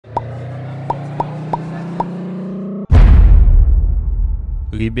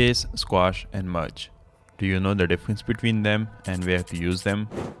Rebase, squash, and merge. Do you know the difference between them and where to use them?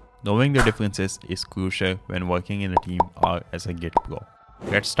 Knowing the differences is crucial when working in a team or as a Git pro.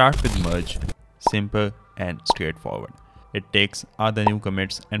 Let's start with merge. Simple and straightforward. It takes all the new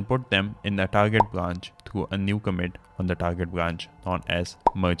commits and put them in the target branch through a new commit on the target branch known as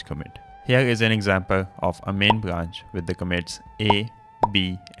merge commit. Here is an example of a main branch with the commits A,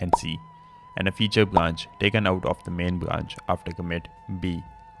 B, and C, and a feature branch taken out of the main branch after commit B.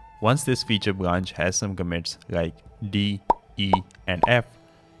 Once this feature branch has some commits like D, E, and F,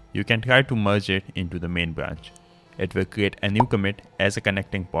 you can try to merge it into the main branch. It will create a new commit as a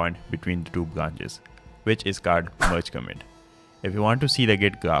connecting point between the two branches, which is called merge commit. If you want to see the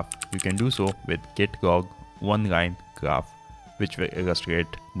Git graph, you can do so with git log one-line graph, which will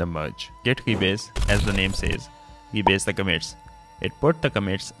illustrate the merge. Git rebase, as the name says, rebase the commits. It puts the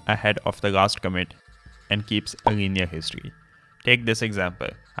commits ahead of the last commit and keeps a linear history. Take this example,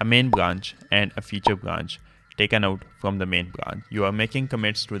 a main branch and a feature branch taken out from the main branch. You are making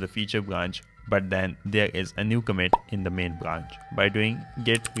commits to the feature branch, but then there is a new commit in the main branch. By doing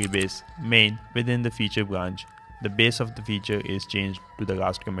git rebase main within the feature branch, the base of the feature is changed to the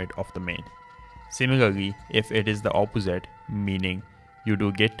last commit of the main. Similarly, if it is the opposite, meaning you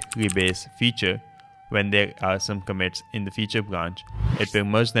do git rebase feature when there are some commits in the feature branch, it will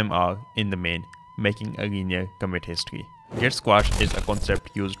merge them all in the main, making a linear commit history. Git squash is a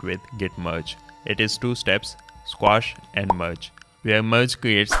concept used with git merge. It is two steps, squash and merge, where merge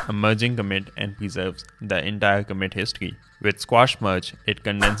creates a merging commit and preserves the entire commit history. With squash merge, it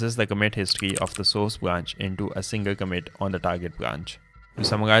condenses the commit history of the source branch into a single commit on the target branch. To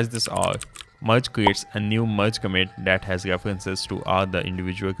summarize this all, merge creates a new merge commit that has references to all the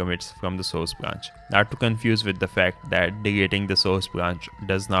individual commits from the source branch. Not to confuse with the fact that deleting the source branch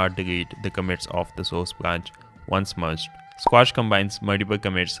does not delete the commits of the source branch once merged. Squash combines multiple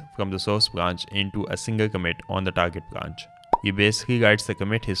commits from the source branch into a single commit on the target branch. Rebase rewrites the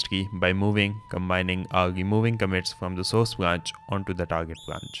commit history by moving, combining, or removing commits from the source branch onto the target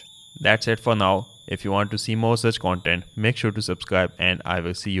branch. That's it for now. If you want to see more such content, make sure to subscribe and I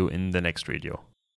will see you in the next video.